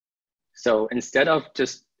So instead of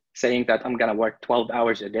just saying that I'm gonna work 12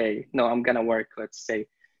 hours a day, no, I'm gonna work, let's say,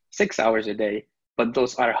 6 hours a day, but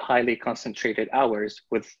those are highly concentrated hours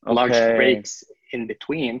with large Okay. breaks in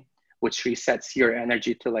between, which resets your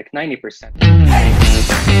energy to like 90%.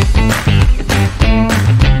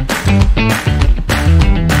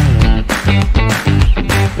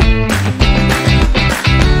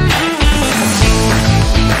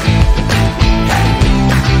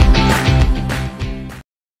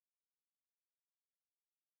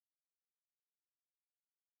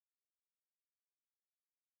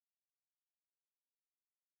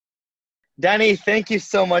 Danny, thank you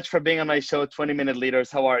so much for being on my show, 20-Minute Leaders.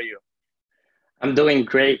 How are you? I'm doing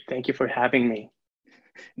great. Thank you for having me.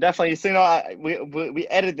 Definitely. So, we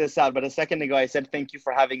edited this out, but a second ago I said thank you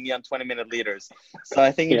for having me on 20-Minute Leaders. So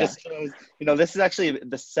I think it Yeah. just shows, this is actually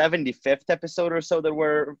the 75th episode or so that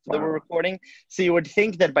we're Wow. recording. So you would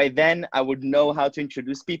think that by then I would know how to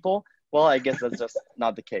introduce people. Well, I guess that's just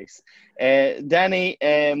not the case. Danny,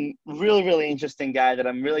 really, really interesting guy that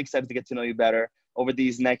I'm really excited to get to know you better over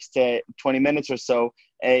these next 20 minutes or so.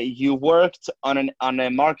 You worked on a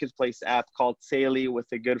marketplace app called Saley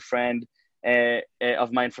with a good friend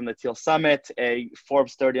of mine from the Teal Summit,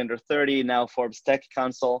 Forbes 30 under 30, now Forbes Tech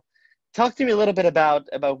Council. Talk to me a little bit about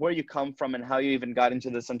where you come from and how you even got into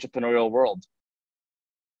this entrepreneurial world.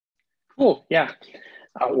 Cool. Yeah.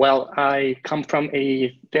 Well, I come from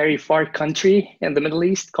a very far country in the Middle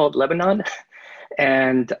East called Lebanon.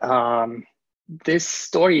 And this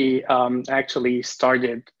story actually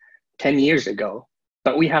started 10 years ago,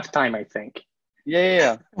 but we have time, I think.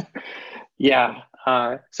 Yeah. Yeah.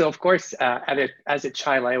 So of course, as a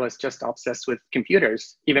child, I was just obsessed with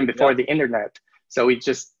computers, even before the internet. So we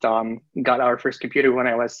just got our first computer when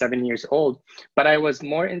I was 7 years old. But I was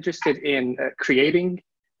more interested in creating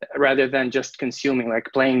rather than just consuming, like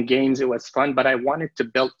playing games. It was fun, but I wanted to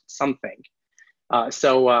build something.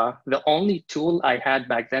 So the only tool I had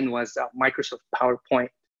back then was Microsoft PowerPoint.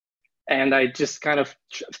 And I just kind of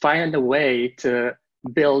find a way to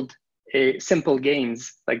build a simple games,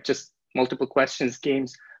 like just multiple questions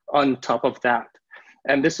games on top of that.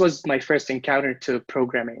 And this was my first encounter to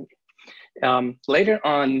programming. Later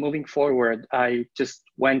on, moving forward, I just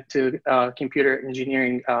went to a computer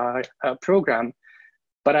engineering program,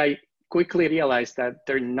 but I quickly realized that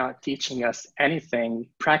they're not teaching us anything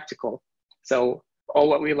practical. So all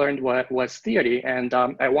what we learned was theory, and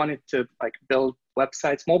I wanted to like build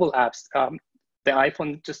websites, mobile apps. The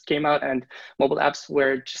iPhone just came out, and mobile apps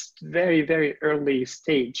were just very, very early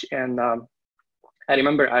stage. And I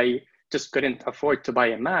remember I just couldn't afford to buy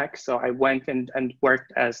a Mac, so I went and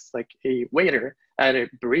worked as like a waiter at a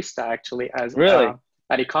barista, actually, as Really?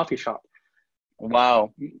 at a coffee shop.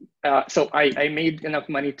 Wow. So I made enough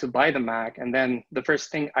money to buy the Mac, and then the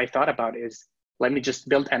first thing I thought about is, let me just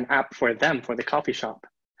build an app for them, for the coffee shop.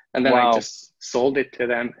 And then I just sold it to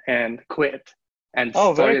them and quit. And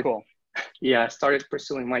very cool. Yeah, started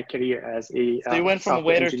pursuing my career as a So you went from a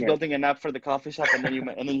waiter engineer. to building an app for the coffee shop, and then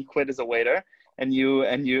you quit as a waiter. And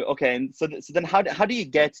okay. And so then how do you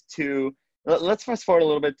get to? Let's fast forward a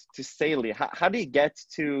little bit to Saley. How do you get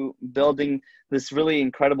to building this really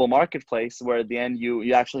incredible marketplace where at the end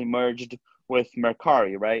you actually merged with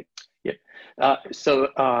Mercari, right? Yeah. So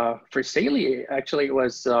for Saley, actually, it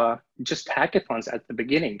was just hackathons at the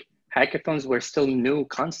beginning. Hackathons were still new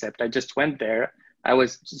concept. I just went there. I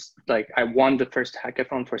was just like, I won the first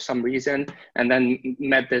hackathon for some reason, and then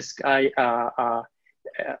met this guy.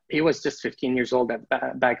 He was just 15 years old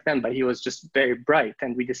back then, but he was just very bright.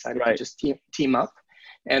 And we decided to just team up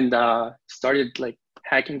and started like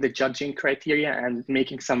hacking the judging criteria and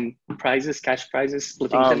making some prizes, cash prizes,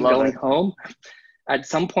 splitting them, going home. At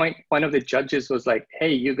some point, one of the judges was like,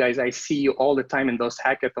 hey, you guys, I see you all the time in those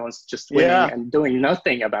hackathons, just winning and doing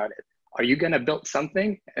nothing about it. Are you going to build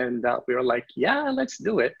something? And we were like, yeah, let's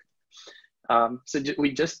do it. So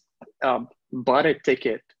we just bought a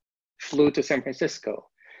ticket, flew to San Francisco.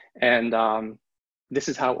 And this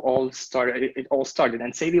is how it all started.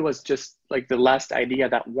 And Saley was just like the last idea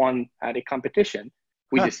that won at a competition.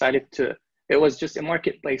 We decided it was just a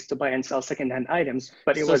marketplace to buy and sell secondhand items,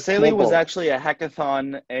 but it was Saley was actually a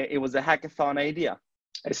hackathon. It was a hackathon idea.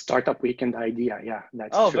 A startup weekend idea. Yeah,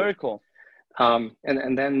 that's true. Very cool.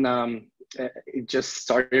 And then it just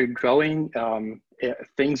started growing.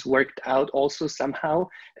 Things worked out also somehow.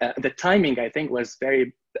 The timing, I think, was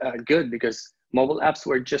very good because mobile apps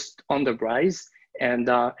were just on the rise, and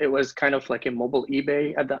it was kind of like a mobile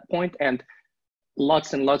eBay at that point, and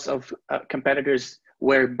lots and lots of competitors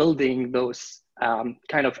were building those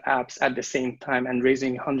kind of apps at the same time and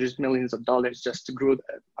raising hundreds of millions of dollars just to grow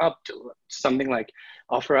up to something like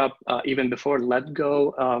OfferUp, even before Let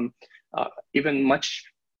Go. even much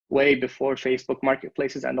way before Facebook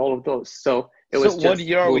marketplaces and all of those. So it So was what just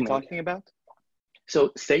year are we booming. talking about?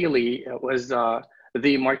 So Saley was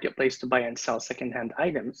the marketplace to buy and sell secondhand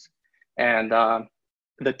items, and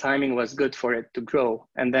the timing was good for it to grow.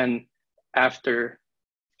 And then after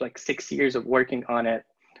like 6 years of working on it,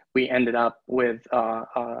 we ended up with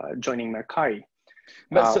joining Mercari.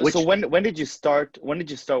 But so, Which so when did you start? When did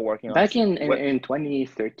you start working on back it? in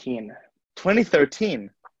 2013. 2013.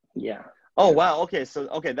 Yeah. Oh wow. Okay. So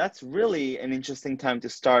okay, that's really an interesting time to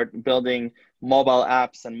start building mobile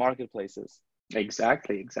apps and marketplaces.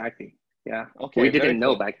 Exactly. Yeah. We Okay, very didn't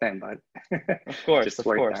know cool. back then, but just Of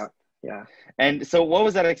worked course. out. Yeah. And so what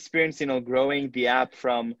was that experience, growing the app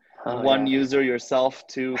from Oh one yeah. user yourself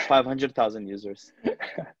to 500,000 users?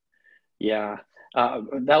 Yeah.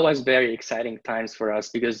 That was very exciting times for us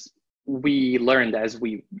because we learned as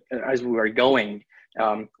we were going.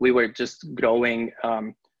 We were just growing,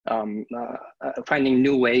 finding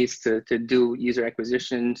new ways to do user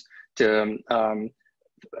acquisitions, to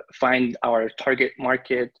find our target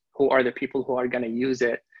market, who are the people who are going to use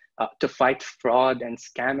it, to fight fraud and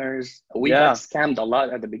scammers. We got Yeah. scammed a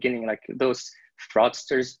lot at the beginning, like those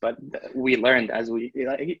fraudsters, but we learned as we,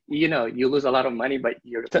 you lose a lot of money, but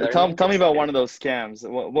you're learning. Tell me about one of those scams.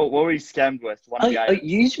 What were you scammed with? One of the items?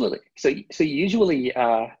 Usually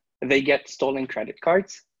they get stolen credit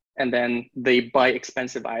cards and then they buy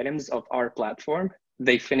expensive items of our platform.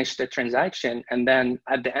 They finish the transaction, and then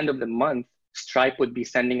at the end of the month, Stripe would be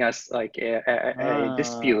sending us like a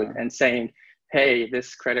dispute and saying, hey,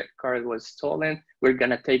 this credit card was stolen. We're going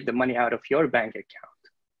to take the money out of your bank account.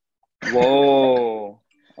 Whoa.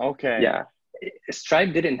 Okay. Yeah.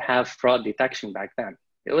 Stripe didn't have fraud detection back then.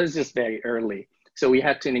 It was just very early. So we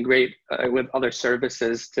had to integrate with other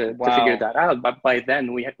services to figure that out. But by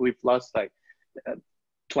then we've lost like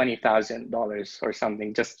 $20,000 or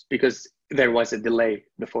something, just because there was a delay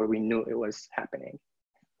before we knew it was happening.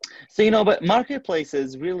 So, but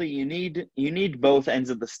marketplaces, really, you need both ends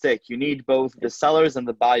of the stick. You need both the sellers and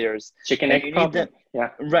the buyers. Chicken egg problem. Yeah.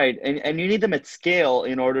 Right. And you need them at scale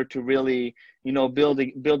in order to really, build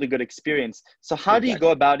a good experience. So how do you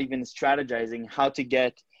go about even strategizing how to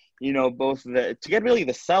get, to get really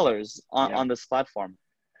the sellers on this platform?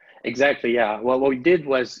 Exactly. Yeah. Well, what we did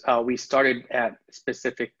was we started at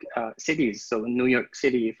specific cities. So New York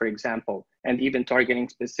City, for example, and even targeting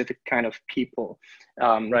specific kind of people.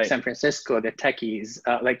 San Francisco, the techies,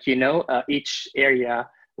 each area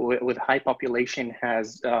with high population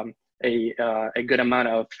has a good amount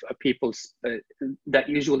of people that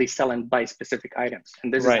usually sell and buy specific items.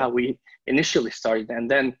 And this is how we initially started. And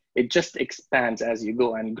then it just expands as you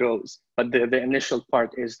go and grows. But the initial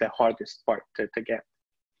part is the hardest part to get.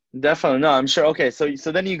 Definitely. No, I'm sure. Okay.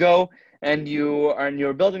 So then you go and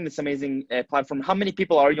you're building this amazing platform. How many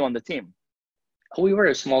people are you on the team? We were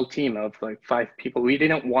a small team of like 5 people. We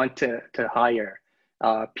didn't want to hire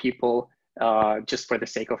people just for the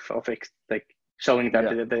sake of like showing that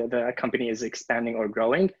the company is expanding or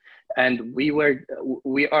growing. And we are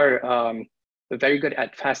very good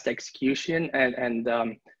at fast execution and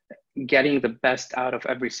getting the best out of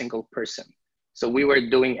every single person. So we were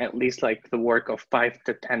doing at least like the work of 5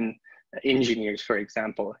 to 10 engineers, for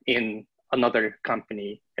example, in another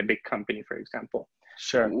company, a big company, for example.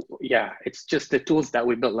 Sure. Yeah, it's just the tools that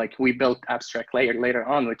we built. Like we built abstract layer later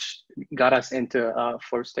on, which got us into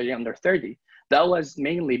Forbes 30 under 30. That was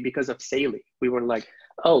mainly because of Saley. We were like,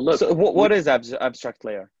 oh, look. So what is abstract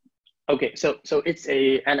layer? Okay, so it's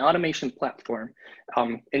an automation platform.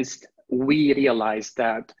 We realized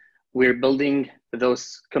that we're building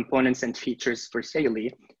those components and features for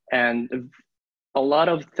Saley, and a lot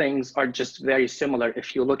of things are just very similar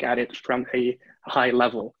if you look at it from a high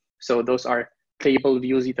level. So those are table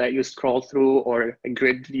views that you scroll through, or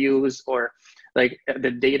grid views, or like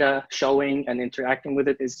the data showing and interacting with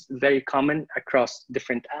it is very common across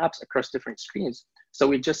different apps, across different screens. So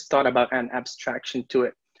we just thought about an abstraction to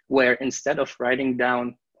it, where instead of writing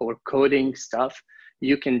down or coding stuff,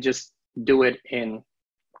 you can just do it in,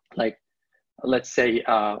 like, let's say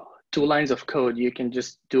 2 lines of code. You can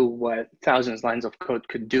just do what thousands lines of code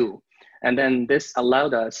could do. And then this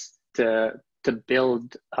allowed us to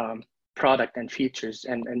build product and features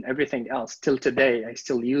and everything else. Till today, I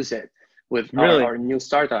still use it with our new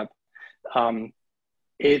startup.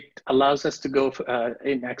 It allows us to go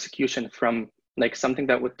in execution from like something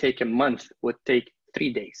that would take a month would take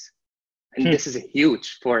 3 days. And this is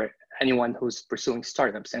huge for anyone who's pursuing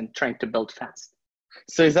startups and trying to build fast.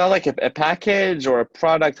 So is that like a package or a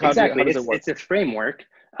product? How does it work? It's a framework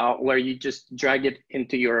where you just drag it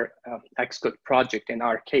into your Xcode project, in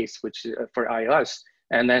our case, which for iOS.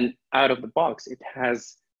 And then out of the box, it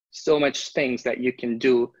has so much things that you can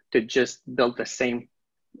do to just build the same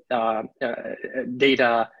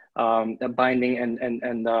data binding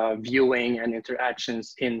and viewing and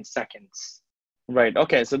interactions in seconds. Right.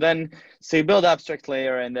 Okay. So you build abstract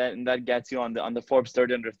layer, and then that gets you on the Forbes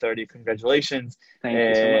 30 under 30. Congratulations. Thank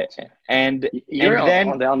you so much. Yeah. And you're then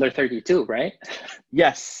on the under 32, right?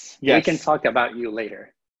 Yes. We can talk about you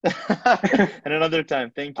later. And another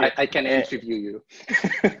time. Thank you. I can interview you.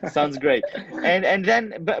 Sounds great. And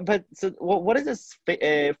then but so what is this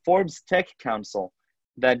Forbes Tech Council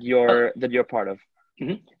that you're part of?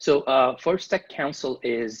 Mm-hmm. So Forbes Tech Council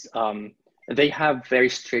is they have very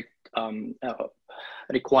strict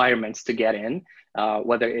requirements to get in,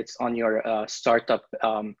 whether it's on your startup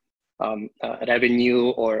revenue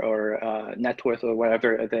or net worth or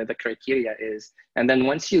whatever the criteria is. And then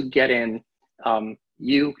once you get in,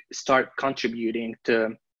 you start contributing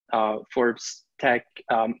to Forbes Tech.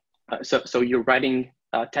 So you're writing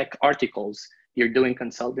tech articles, you're doing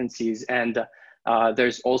consultancies, and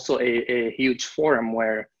there's also a huge forum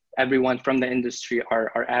where everyone from the industry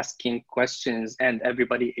are asking questions, and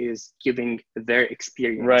everybody is giving their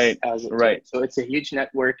experience. Right. So it's a huge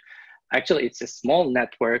network. Actually, it's a small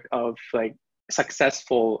network of like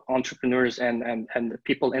successful entrepreneurs and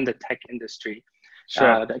people in the tech industry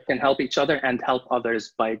that can help each other and help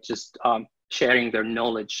others by just sharing their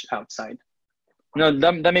knowledge outside. No,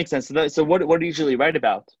 that makes sense. So what do you usually write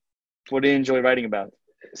about? What do you enjoy writing about?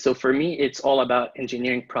 So for me, it's all about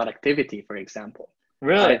engineering productivity, for example.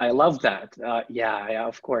 Really? I love that. Yeah,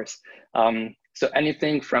 of course. So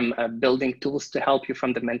anything from building tools to help you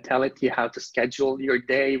from the mentality, how to schedule your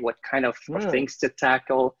day, what kind of things to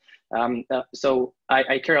tackle. So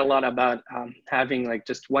I care a lot about having like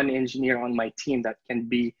just one engineer on my team that can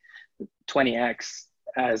be 20x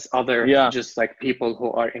as other just like people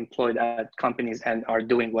who are employed at companies and are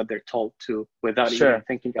doing what they're told to without even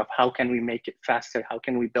thinking of how can we make it faster, how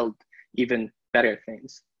can we build even better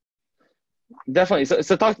things. Definitely.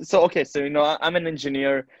 So you know, I'm an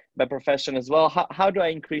engineer by profession as well. How do I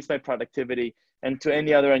increase my productivity? And to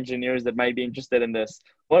any other engineers that might be interested in this,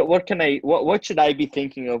 what should I be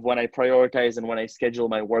thinking of when I prioritize and when I schedule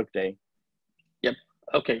my workday? Yep.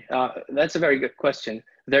 Okay. That's a very good question.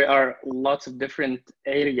 There are lots of different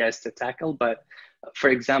areas to tackle, but for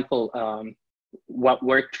example, what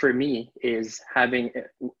worked for me is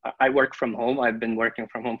I work from home. I've been working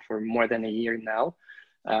from home for more than a year now.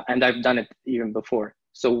 And I've done it even before.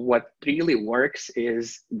 So what really works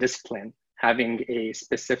is discipline, having a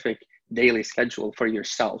specific daily schedule for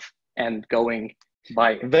yourself and going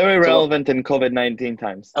by it. Very relevant in COVID-19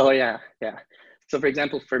 times. Oh, yeah. So for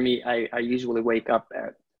example, for me, I usually wake up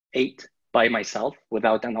at 8 by myself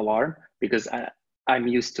without an alarm because I'm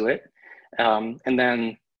used to it. And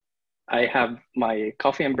then I have my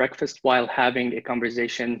coffee and breakfast while having a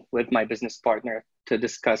conversation with my business partner to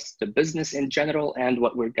discuss the business in general and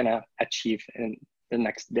what we're gonna achieve in the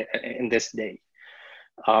next day, in this day.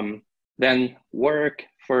 Then work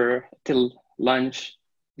till lunch,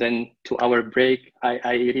 then 2-hour break.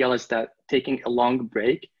 I realized that taking a long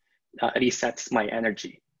break resets my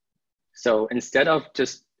energy. So instead of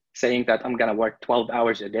just saying that I'm gonna work 12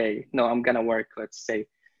 hours a day, no, I'm gonna work, let's say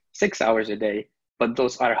 6 hours a day, but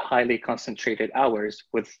those are highly concentrated hours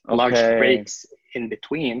with large breaks in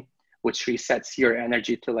between, which resets your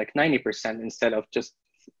energy to like 90% instead of just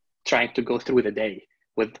trying to go through the day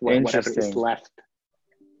with whatever is left.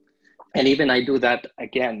 And even I do that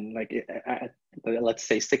again, like at, let's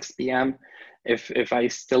say 6 p.m. If I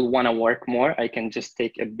still want to work more, I can just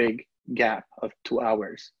take a big gap of 2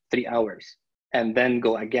 hours, 3 hours, and then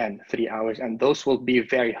go again 3 hours. And those will be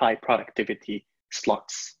very high productivity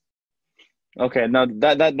slots. Okay, now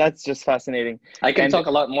that's just fascinating. I can talk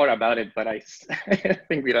a lot more about it, but I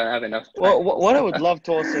think we don't have enough time. Well, what I would love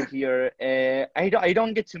to also hear, I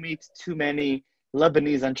don't get to meet too many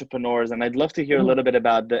Lebanese entrepreneurs, and I'd love to hear a little bit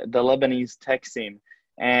about the Lebanese tech scene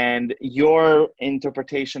and your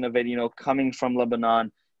interpretation of it, you know, coming from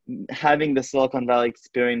Lebanon, having the Silicon Valley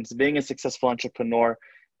experience, being a successful entrepreneur,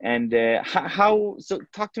 and so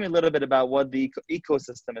talk to me a little bit about what the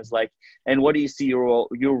ecosystem is like and what do you see your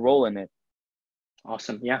role in it?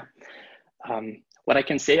 Awesome. Yeah. What I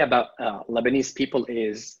can say about Lebanese people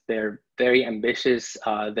is they're very ambitious.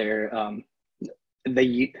 The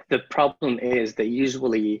problem is they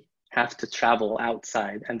usually have to travel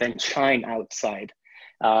outside and then shine outside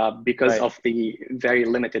because of the very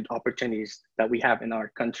limited opportunities that we have in our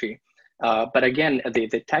country. But again,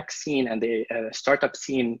 the tech scene and the startup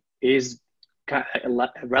scene is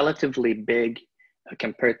relatively big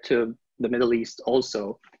compared to the Middle East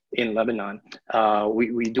also. In Lebanon,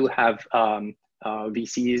 we do have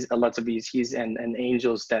VCs, lots of VCs and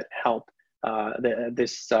angels that help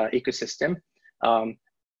this ecosystem.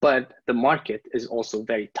 But the market is also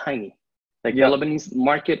very tiny. Like the Lebanese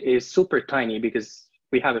market is super tiny because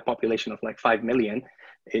we have a population of like 5 million.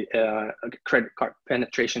 Credit card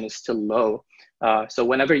penetration is still low. So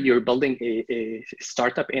whenever you're building a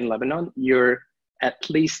startup in Lebanon, you're at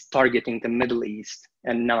least targeting the Middle East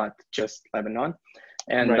and not just Lebanon.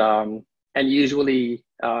 And and usually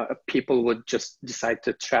people would just decide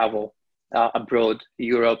to travel abroad,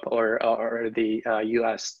 Europe or the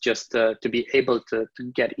US, just to be able to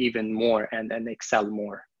get even more and excel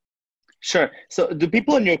more. Sure. So do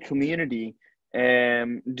people in your community,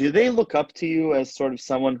 do they look up to you as sort of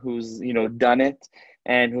someone who's, you know, done it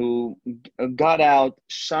and who got out,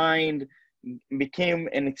 shined, became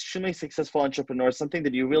an extremely successful entrepreneur, something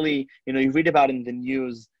that you really, you know, you read about in the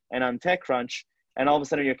news and on TechCrunch, and all of a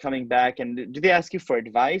sudden you're coming back, and do they ask you for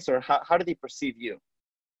advice, or how do they perceive you?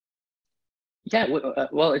 Yeah,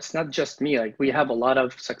 well, it's not just me. Like we have a lot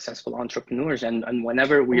of successful entrepreneurs, and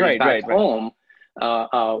whenever we're back home,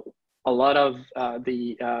 a lot of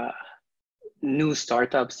the new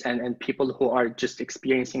startups and people who are just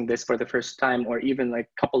experiencing this for the first time, or even like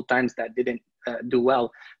a couple times that didn't do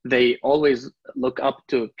well, they always look up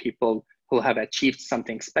to people who have achieved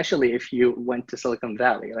something, especially if you went to Silicon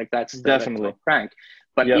Valley. Like that's definitely rank.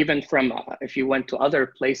 But even from if you went to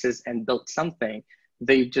other places and built something,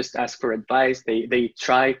 they just ask for advice. They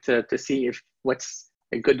try to see if what's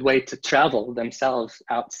a good way to travel themselves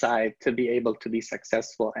outside to be able to be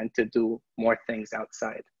successful and to do more things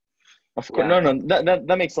outside. Of course,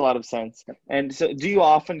 that makes a lot of sense. And so, do you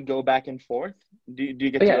often go back and forth? Do you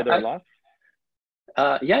get together a lot?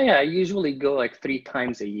 Yeah. I usually go like 3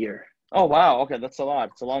 times a year. Oh wow! Okay, that's a lot.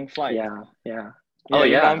 It's a long flight. Yeah. Oh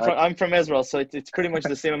yeah. I'm from Israel, so it's pretty much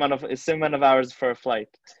the same amount of hours for a flight.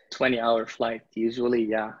 20-hour flight usually.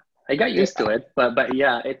 Yeah, I got used to it, but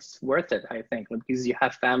yeah, it's worth it. I think because you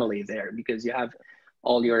have family there, because you have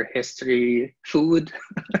all your history, food.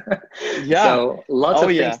 So lots of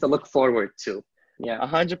things to look forward to. Yeah,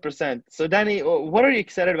 100%. So Dani, what are you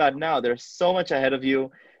excited about now? There's so much ahead of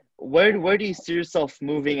you. Where do you see yourself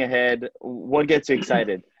moving ahead? What gets you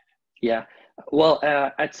excited? Yeah. Well,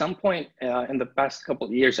 at some point in the past couple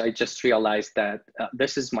of years, I just realized that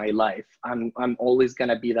this is my life. I'm always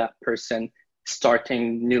gonna be that person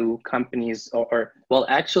starting new companies, or well,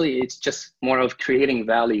 actually, it's just more of creating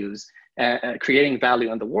value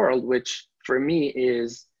in the world, which for me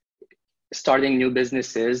is starting new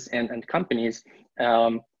businesses and companies.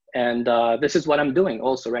 This is what I'm doing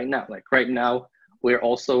also right now. Like right now, we're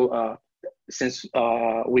also since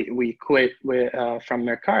we quit from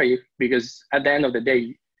Mercari, because at the end of the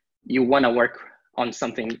day, you want to work on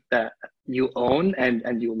something that you own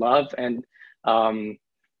and you love. And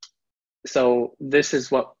so this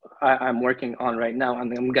is what I'm working on right now,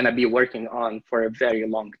 and I'm going to be working on for a very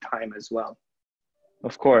long time as well.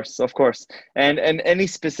 Of course. And any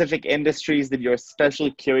specific industries that you're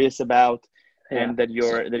especially curious about and that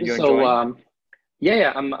you're enjoying?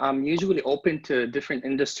 Yeah, I'm usually open to different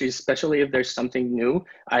industries, especially if there's something new.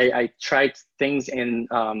 I tried things in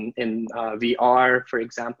VR, for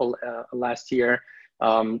example, last year.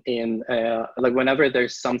 Like whenever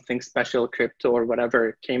there's something special, crypto or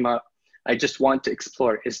whatever came up, I just want to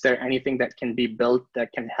explore. Is there anything that can be built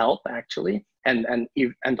that can help actually, and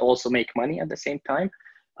also make money at the same time?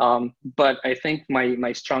 But I think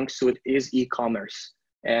my strong suit is e-commerce,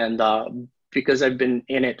 and because I've been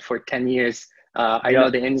in it for 10 years. I know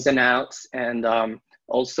the ins and outs, and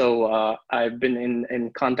also I've been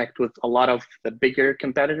in contact with a lot of the bigger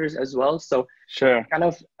competitors as well. So kind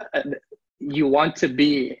of you want to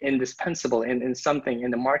be indispensable in something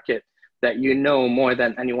in the market that you know more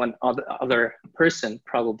than anyone other person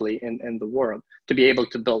probably in the world, to be able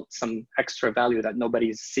to build some extra value that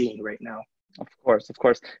nobody's seeing right now. Of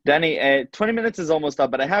course. Dani, 20 minutes is almost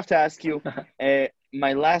up, but I have to ask you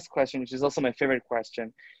my last question, which is also my favorite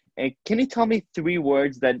question. Can you tell me 3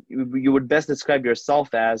 words that you would best describe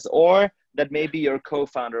yourself as, or that maybe your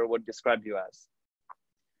co-founder would describe you as?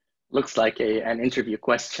 Looks like an interview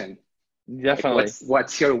question. Definitely. Like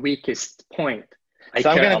what's your weakest point? So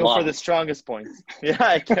I'm going to go for the strongest points. Yeah,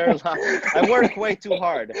 I care a lot. I work way too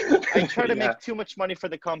hard. I try to make too much money for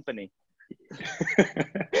the company.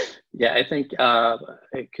 Yeah, I think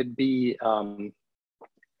it could be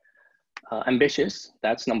ambitious.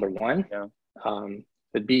 That's number 1. Yeah.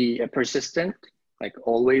 Would be persistent, like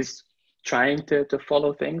always trying to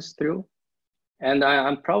follow things through. And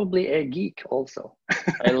I'm probably a geek also.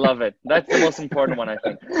 I love it. That's the most important one, I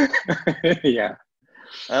think. Yeah.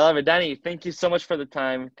 I love it. Dani, thank you so much for the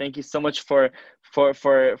time. Thank you so much for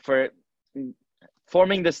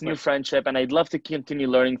forming this new friendship, and I'd love to continue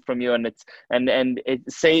learning from you. And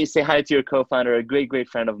say hi to your co-founder, a great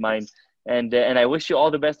friend of mine, and I wish you all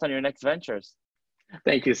the best on your next ventures.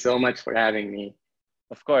 Thank you so much for having me.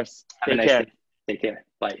 Of course. Have a nice day. Take care.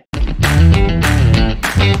 Bye.